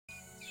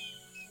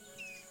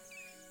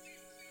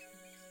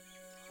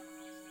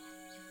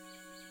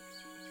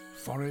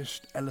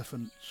Forest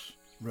elephants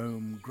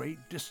roam great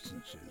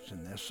distances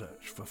in their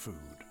search for food,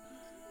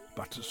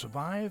 but to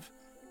survive,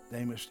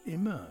 they must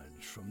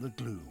emerge from the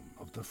gloom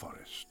of the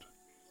forest.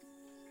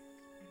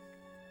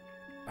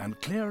 And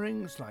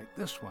clearings like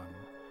this one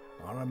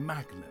are a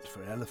magnet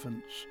for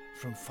elephants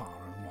from far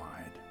and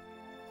wide.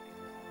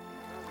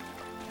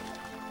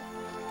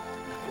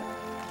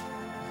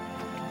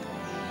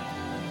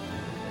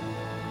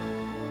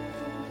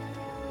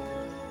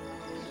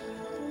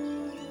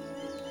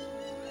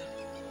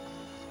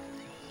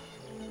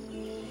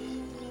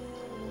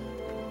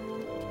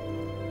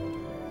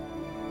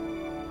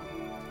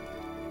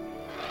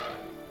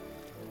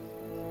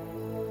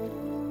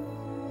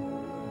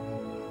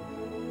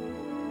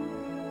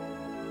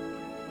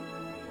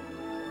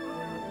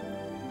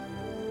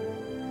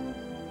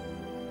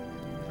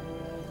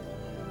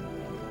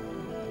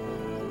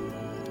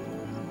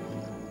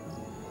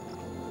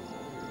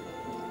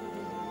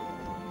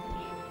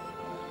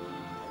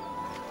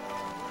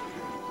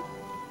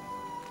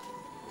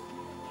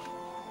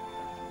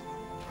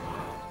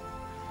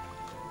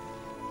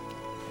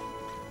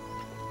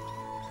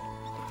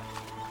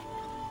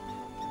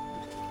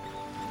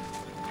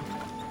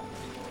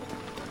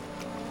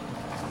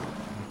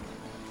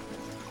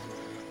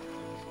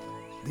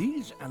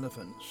 These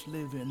elephants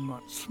live in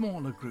much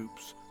smaller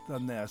groups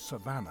than their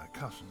savanna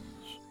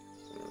cousins.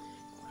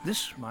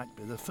 This might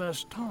be the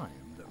first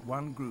time that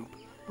one group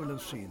will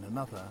have seen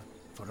another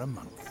for a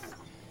month.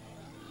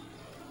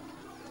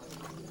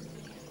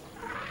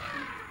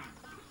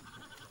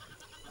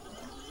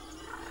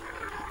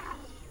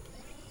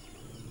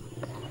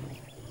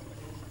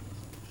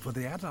 For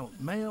the adult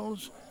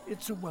males,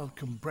 it's a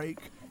welcome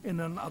break in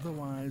an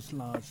otherwise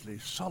largely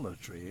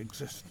solitary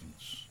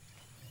existence.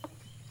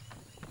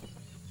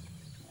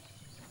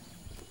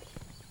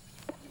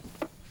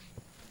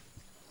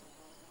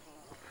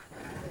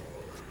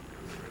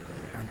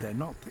 And they're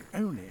not the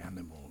only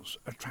animals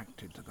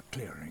attracted to the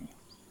clearing.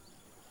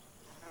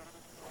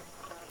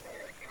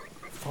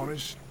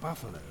 Forest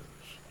buffaloes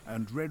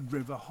and Red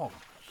River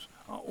hogs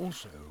are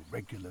also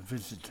regular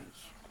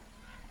visitors,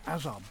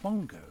 as are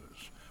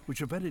bongos,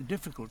 which are very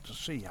difficult to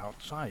see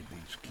outside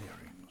these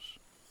clearings.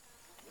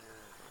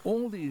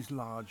 All these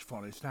large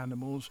forest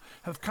animals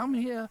have come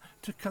here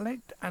to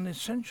collect an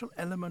essential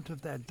element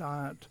of their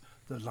diet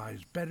that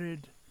lies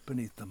buried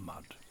beneath the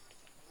mud.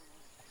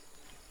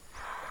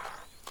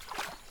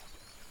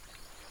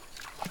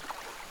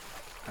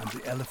 And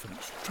the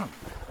elephant's trunk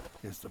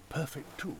is the perfect tool